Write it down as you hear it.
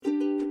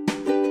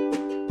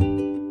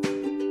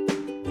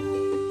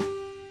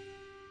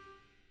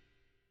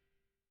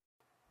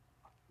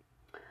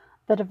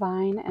The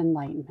divine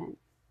enlightenment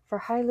for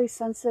highly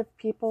sensitive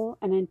people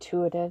and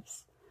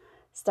intuitives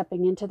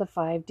stepping into the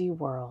 5D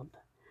world.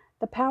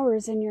 The power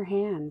is in your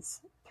hands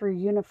through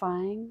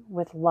unifying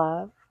with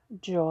love,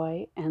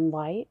 joy, and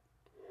light.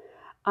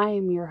 I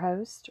am your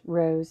host,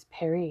 Rose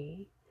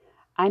Perry.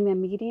 I'm a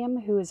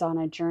medium who is on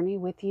a journey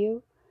with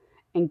you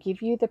and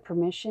give you the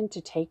permission to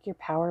take your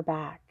power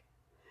back,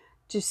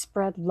 to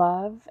spread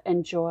love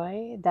and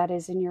joy that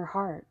is in your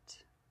heart.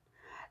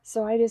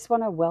 So I just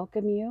want to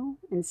welcome you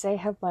and say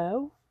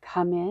hello.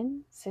 Come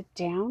in, sit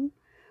down.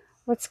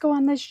 Let's go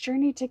on this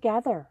journey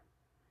together.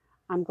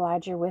 I'm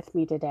glad you're with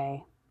me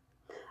today.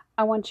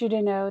 I want you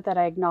to know that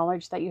I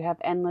acknowledge that you have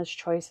endless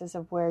choices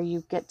of where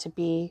you get to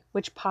be,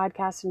 which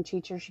podcasts and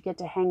teachers you get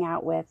to hang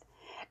out with,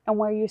 and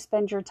where you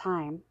spend your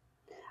time.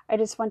 I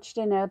just want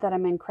you to know that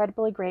I'm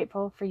incredibly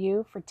grateful for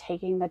you for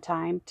taking the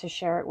time to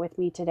share it with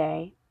me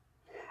today.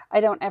 I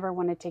don't ever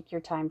want to take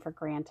your time for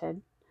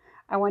granted.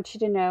 I want you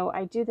to know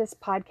I do this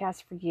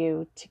podcast for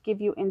you to give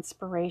you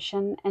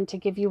inspiration and to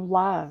give you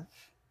love.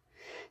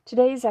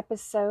 Today's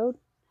episode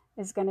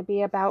is going to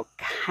be about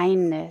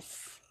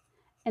kindness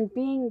and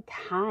being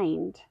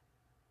kind.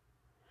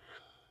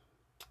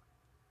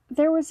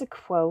 There was a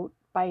quote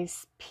by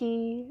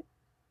P.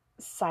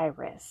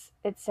 Cyrus.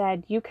 It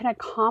said, "You can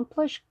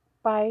accomplish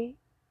by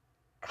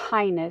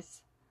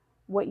kindness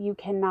what you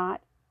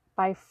cannot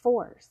by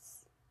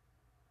force."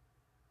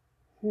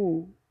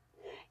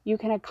 You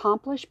can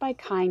accomplish by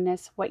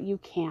kindness what you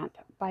can't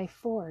by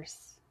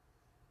force.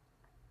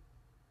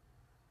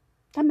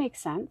 That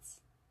makes sense.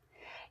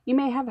 You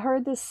may have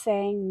heard this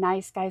saying,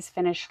 nice guys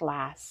finish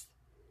last.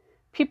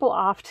 People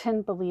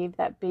often believe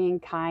that being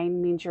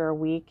kind means you're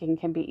weak and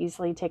can be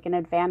easily taken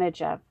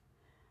advantage of.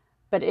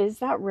 But is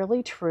that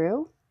really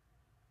true?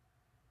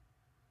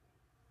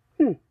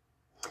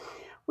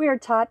 We are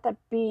taught that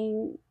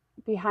being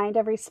behind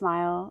every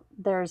smile,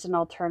 there's an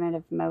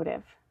alternative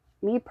motive.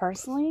 Me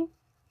personally,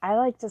 I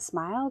like to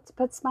smile, to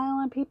put smile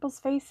on people's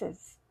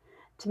faces,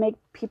 to make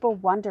people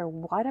wonder,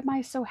 what am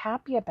I so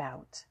happy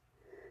about?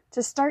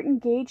 To start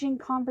engaging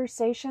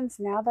conversations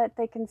now that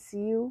they can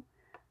see you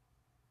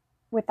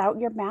without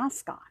your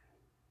mask on.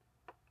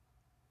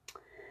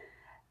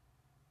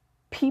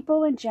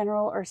 People in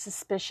general are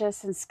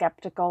suspicious and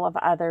skeptical of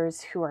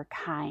others who are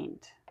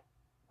kind.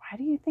 Why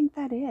do you think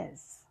that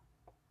is?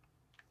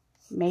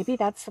 Maybe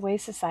that's the way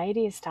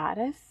society has taught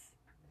us.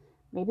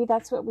 Maybe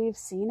that's what we've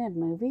seen in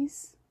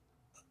movies.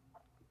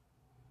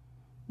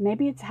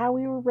 Maybe it's how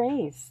we were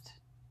raised.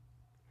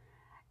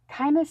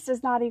 Kindness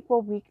does not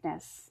equal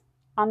weakness.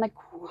 On the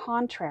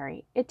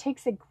contrary, it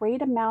takes a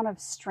great amount of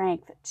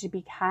strength to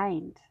be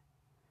kind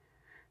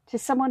to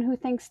someone who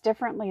thinks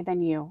differently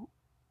than you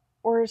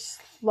or is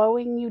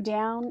slowing you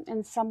down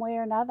in some way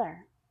or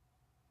another.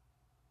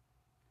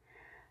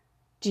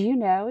 Do you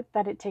know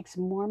that it takes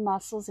more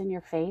muscles in your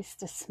face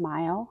to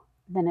smile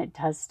than it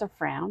does to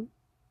frown?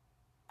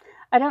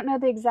 I don't know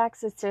the exact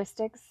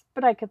statistics,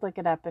 but I could look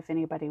it up if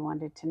anybody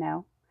wanted to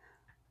know.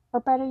 Or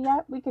better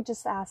yet, we could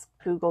just ask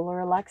Google or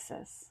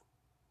Alexis.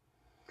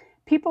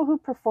 People who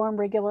perform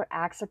regular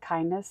acts of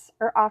kindness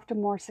are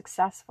often more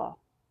successful,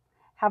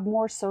 have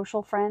more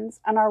social friends,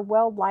 and are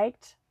well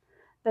liked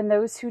than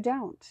those who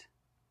don't.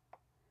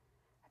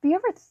 Have you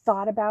ever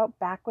thought about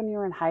back when you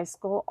were in high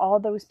school, all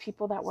those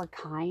people that were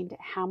kind,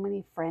 how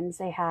many friends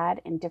they had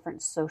in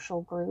different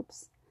social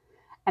groups,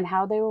 and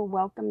how they were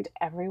welcomed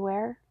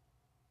everywhere?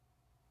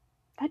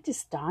 That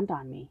just dawned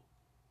on me.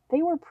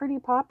 They were pretty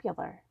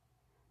popular.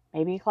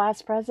 Maybe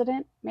class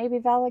president, maybe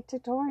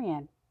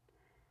valedictorian.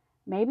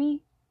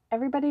 Maybe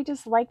everybody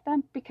just liked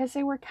them because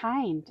they were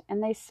kind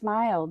and they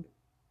smiled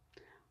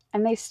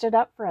and they stood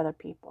up for other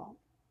people.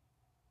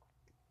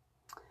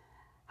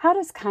 How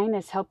does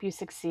kindness help you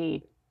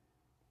succeed?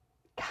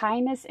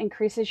 Kindness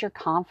increases your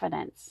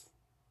confidence.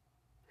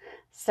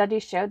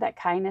 Studies show that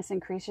kindness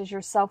increases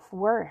your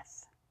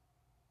self-worth.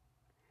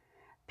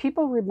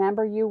 People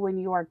remember you when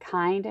you are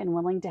kind and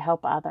willing to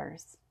help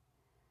others.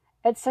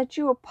 It sets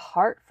you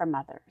apart from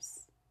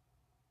others.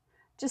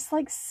 Just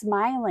like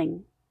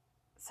smiling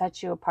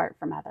sets you apart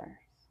from others.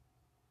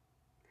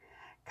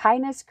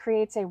 Kindness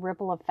creates a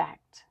ripple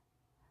effect.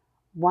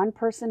 One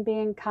person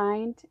being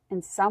kind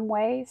in some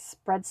way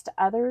spreads to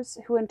others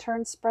who in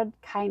turn spread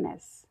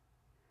kindness.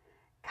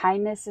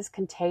 Kindness is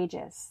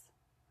contagious.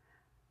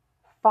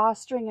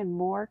 Fostering in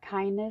more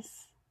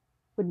kindness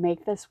would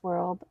make this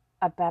world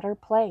a better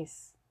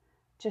place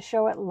to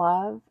show it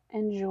love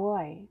and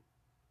joy.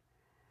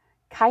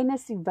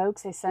 Kindness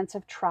evokes a sense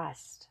of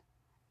trust.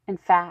 In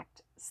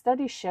fact,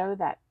 studies show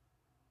that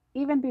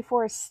even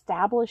before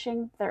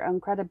establishing their own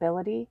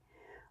credibility,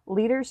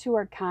 leaders who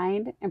are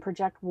kind and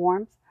project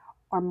warmth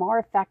are more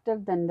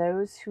effective than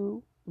those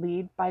who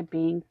lead by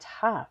being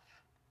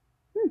tough.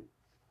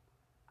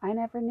 I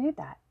never knew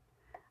that.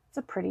 It's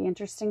a pretty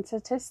interesting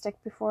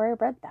statistic before I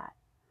read that.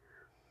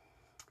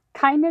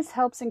 Kindness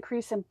helps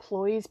increase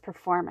employees'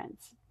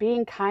 performance.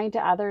 Being kind to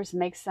others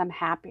makes them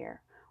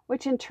happier,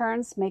 which in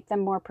turns make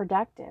them more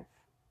productive.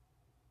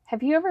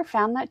 Have you ever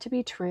found that to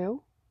be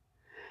true?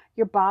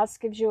 Your boss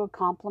gives you a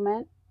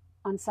compliment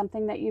on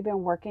something that you've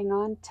been working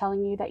on,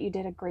 telling you that you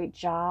did a great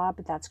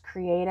job, that's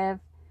creative,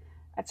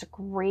 that's a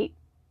great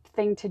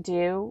thing to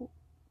do,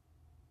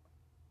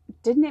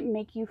 didn't it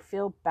make you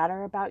feel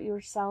better about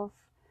yourself,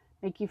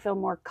 make you feel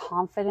more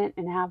confident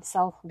and have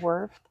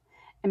self-worth,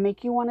 and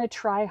make you want to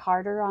try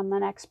harder on the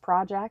next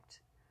project,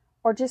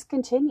 or just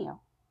continue?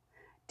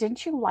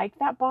 Didn't you like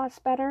that boss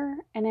better,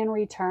 and in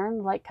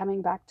return like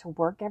coming back to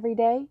work every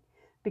day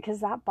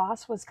because that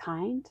boss was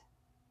kind?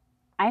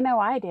 I know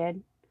I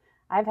did.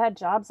 I've had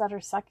jobs that are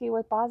sucky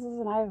with bosses,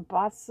 and I have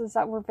bosses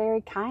that were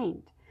very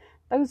kind.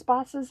 Those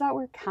bosses that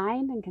were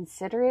kind and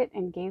considerate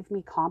and gave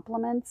me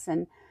compliments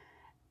and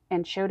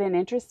showed an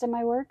interest in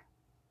my work,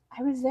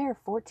 I was there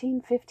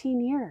 14,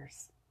 15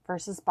 years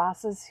versus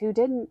bosses who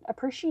didn't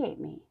appreciate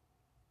me.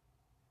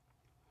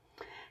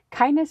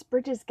 Kindness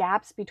bridges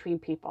gaps between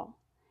people.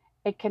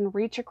 It can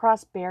reach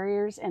across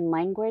barriers in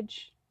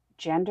language,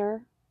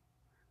 gender,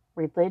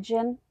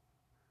 religion,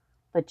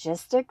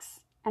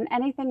 logistics, and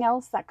anything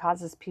else that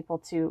causes people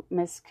to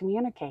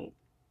miscommunicate.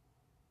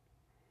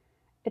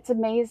 It's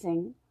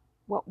amazing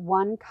what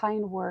one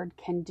kind word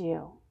can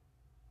do.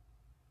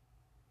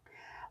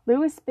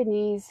 Louis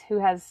Benez, who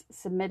has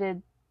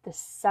submitted the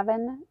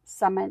 7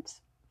 Summit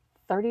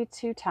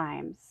 32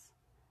 times,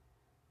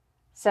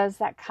 says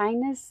that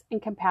kindness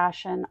and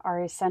compassion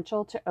are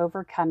essential to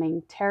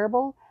overcoming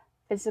terrible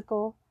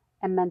physical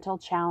and mental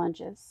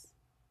challenges.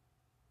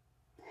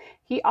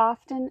 He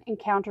often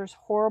encounters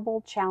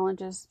horrible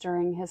challenges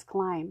during his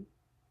climb.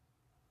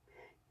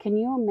 Can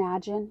you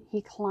imagine?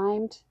 He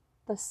climbed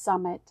the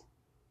summit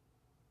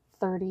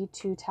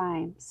 32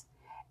 times,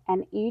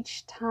 and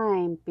each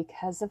time,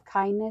 because of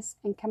kindness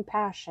and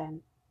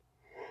compassion,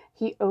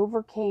 he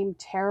overcame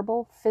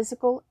terrible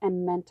physical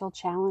and mental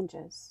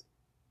challenges.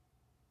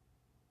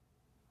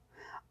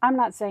 I'm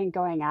not saying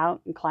going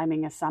out and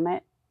climbing a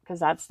summit, because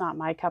that's not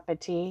my cup of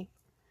tea,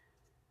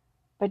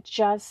 but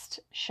just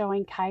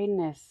showing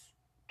kindness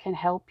can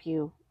help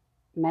you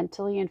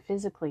mentally and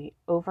physically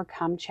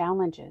overcome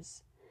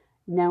challenges,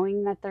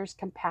 knowing that there's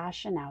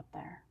compassion out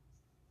there.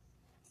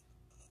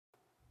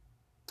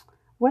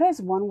 What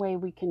is one way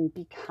we can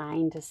be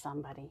kind to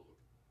somebody?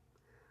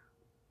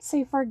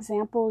 Say, for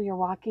example, you're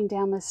walking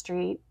down the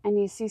street and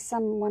you see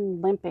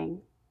someone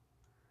limping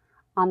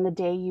on the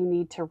day you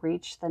need to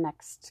reach the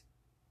next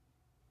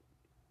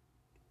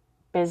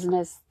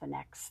business, the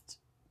next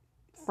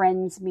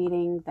friends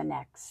meeting, the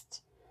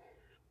next,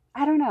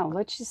 I don't know,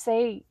 let's just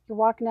say you're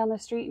walking down the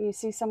street and you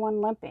see someone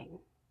limping.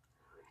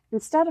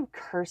 Instead of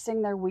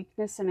cursing their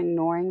weakness and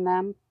ignoring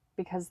them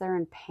because they're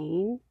in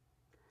pain,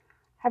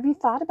 have you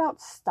thought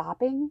about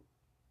stopping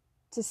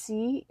to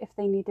see if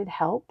they needed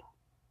help?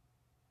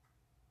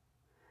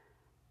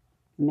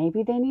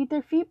 Maybe they need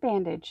their feet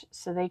bandaged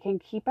so they can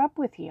keep up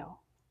with you.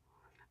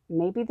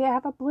 Maybe they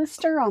have a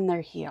blister on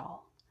their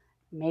heel.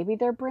 Maybe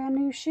they're brand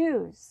new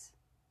shoes.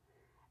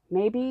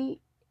 Maybe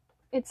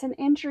it's an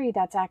injury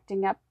that's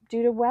acting up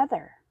due to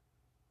weather.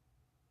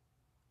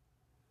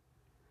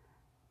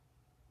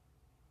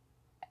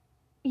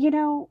 You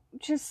know,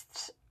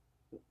 just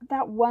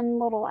that one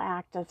little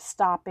act of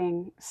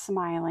stopping,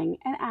 smiling,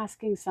 and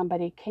asking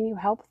somebody, can you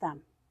help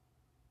them,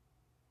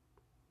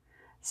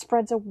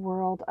 spreads a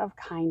world of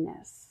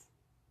kindness.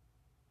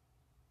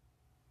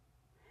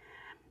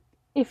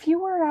 If you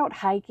were out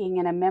hiking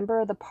and a member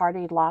of the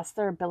party lost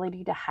their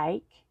ability to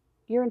hike,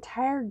 your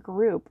entire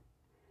group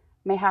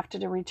may have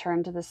to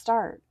return to the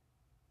start.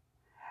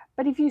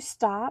 But if you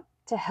stop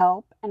to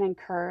help and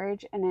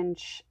encourage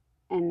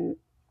and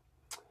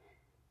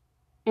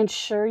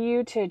ensure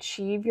you to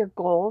achieve your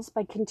goals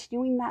by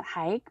continuing that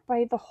hike,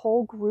 by the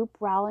whole group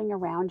rallying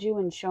around you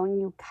and showing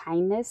you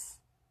kindness,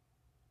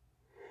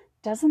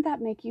 doesn't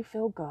that make you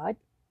feel good?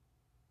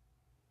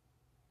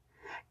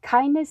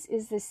 Kindness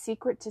is the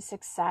secret to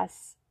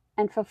success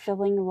and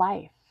fulfilling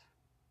life.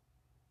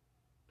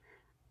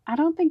 I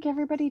don't think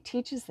everybody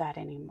teaches that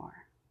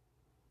anymore.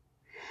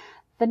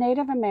 The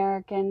Native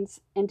Americans,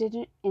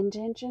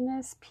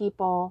 indigenous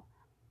people,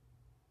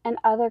 and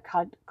other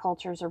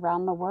cultures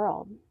around the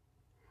world,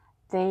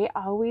 they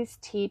always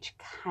teach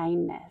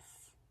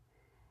kindness.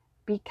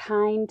 Be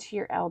kind to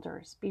your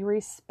elders. Be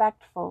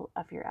respectful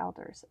of your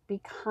elders. Be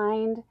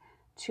kind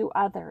to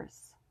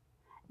others.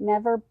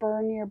 Never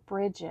burn your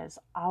bridges.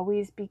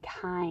 Always be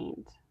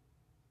kind.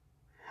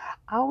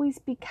 Always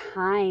be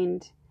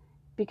kind,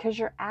 because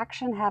your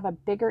actions have a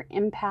bigger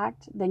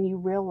impact than you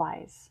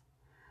realize.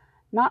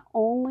 Not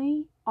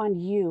only on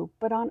you,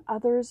 but on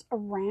others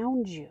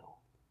around you.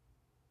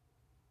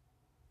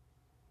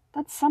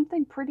 That's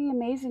something pretty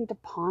amazing to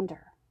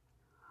ponder.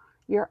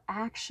 Your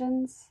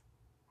actions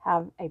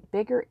have a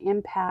bigger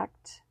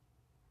impact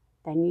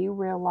than you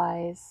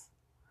realize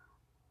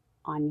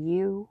on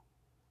you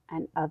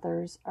and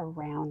others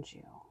around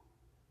you.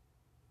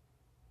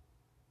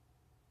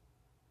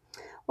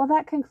 Well,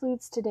 that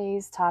concludes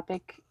today's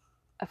topic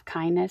of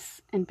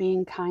kindness and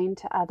being kind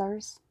to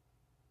others.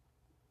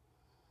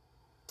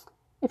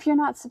 If you're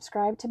not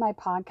subscribed to my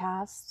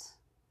podcast,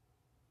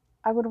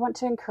 I would want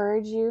to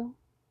encourage you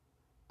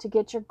to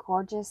get your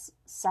gorgeous,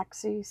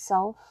 sexy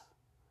self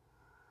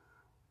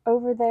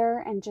over there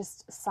and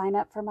just sign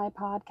up for my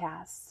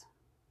podcast.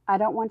 I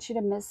don't want you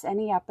to miss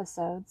any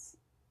episodes.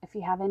 If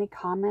you have any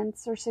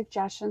comments or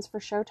suggestions for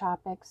show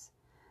topics,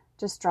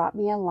 just drop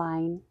me a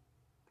line.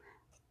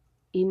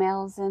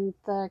 Emails in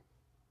the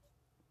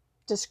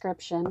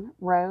description,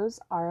 Rose,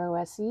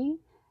 R-O-S-E,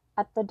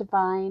 at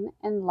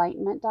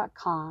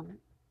thedivineenlightenment.com.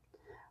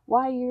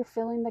 While you're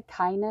feeling the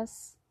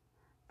kindness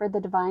for the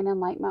Divine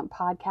Enlightenment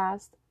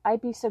podcast,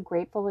 I'd be so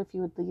grateful if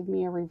you would leave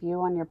me a review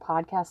on your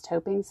podcast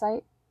hosting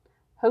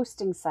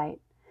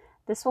site.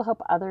 This will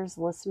help others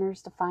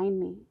listeners to find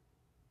me.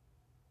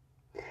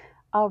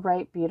 All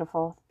right,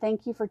 beautiful.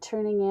 Thank you for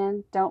tuning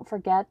in. Don't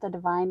forget the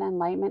Divine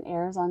Enlightenment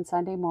airs on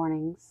Sunday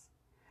mornings.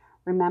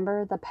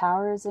 Remember, the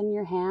power is in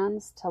your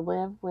hands to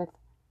live with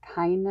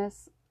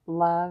kindness,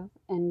 love,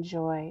 and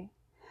joy.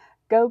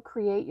 Go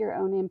create your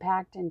own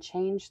impact and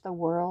change the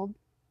world.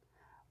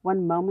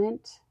 One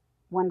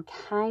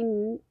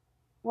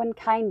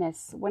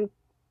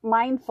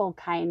mindful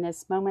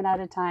kindness moment at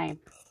a time.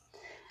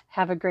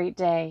 Have a great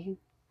day.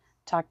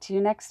 Talk to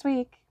you next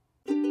week.